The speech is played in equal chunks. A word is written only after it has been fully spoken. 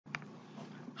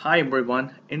Hi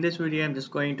everyone, in this video I'm just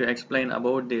going to explain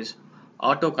about this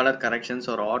auto color corrections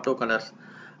or auto color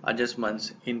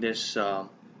adjustments in this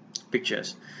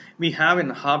pictures. We have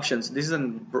an options. This is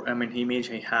an image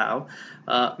I have.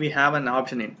 We have an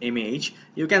option in image.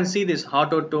 You can see this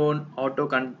auto tone,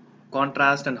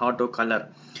 contrast and auto color.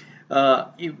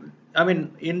 If,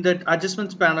 in the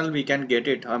adjustments panel we can get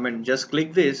it. Just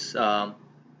click this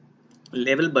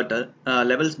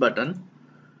levels button.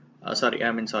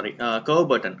 Curve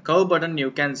button. You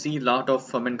can see lot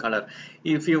of color.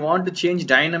 If you want to change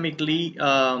dynamically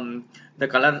the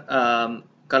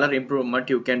color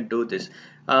improvement, you can do this.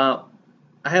 I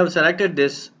have selected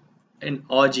this in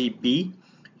RGB.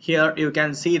 Here you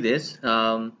can see this.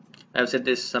 I have set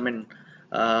this.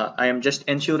 I am just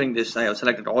ensuring this. I have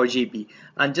selected RGB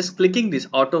and just clicking this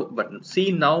auto button.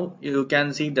 See, now you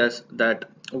can see this that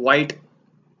white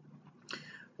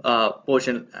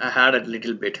portion had a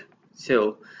little bit,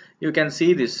 so you can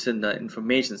see this in the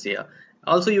informations here.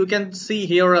 Also you can see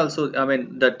here also,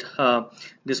 that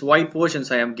this white portions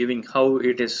I am giving, how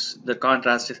it is, the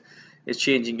contrast is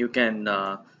changing. You can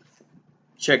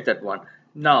check that one.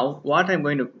 Now what I'm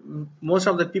going to, most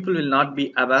of the people will not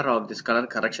be aware of this color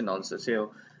correction also.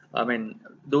 So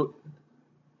though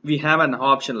we have an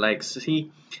option like,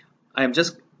 see, I am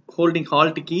just holding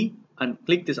Alt key and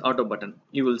click this auto button.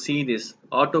 You will see this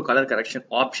auto color correction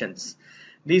options.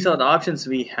 These are the options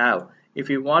we have.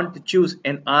 If you want to choose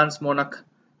enhance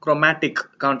monochromatic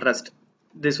contrast,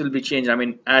 this will be changed.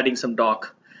 Adding some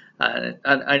dark, and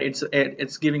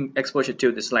it's giving exposure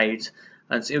to the slides,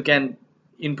 and so you can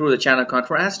improve the channel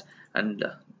contrast and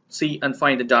see and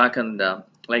find the dark and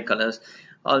light colors.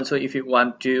 Also, if you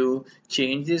want to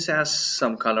change this as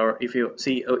some color, if you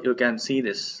see, you can see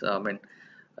this.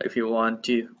 If you want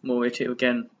to move it, you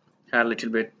can add a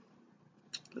little bit,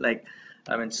 like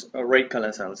red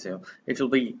colors also. It will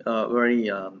be very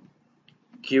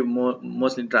give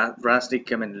mostly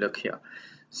drastic look here.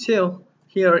 So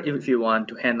here, if you want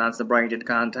to enhance the brighten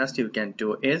contrast, you can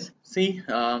do is, see,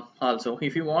 also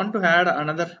if you want to add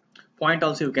another point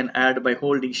also, you can add by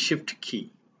holding shift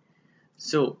key.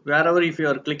 So wherever, if you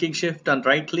are clicking shift and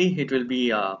right click, it will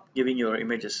be giving your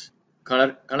images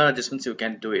color adjustments. You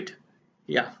can do it.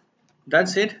 Yeah,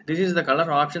 that's it. This is the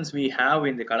color options we have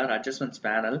in the color adjustments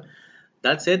panel.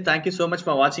 That's it. Thank you so much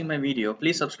for watching my video.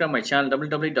 Please subscribe my channel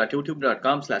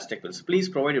www.youtube.com/techwills. Please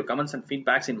provide your comments and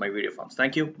feedbacks in my video forms.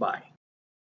 Thank you. Bye.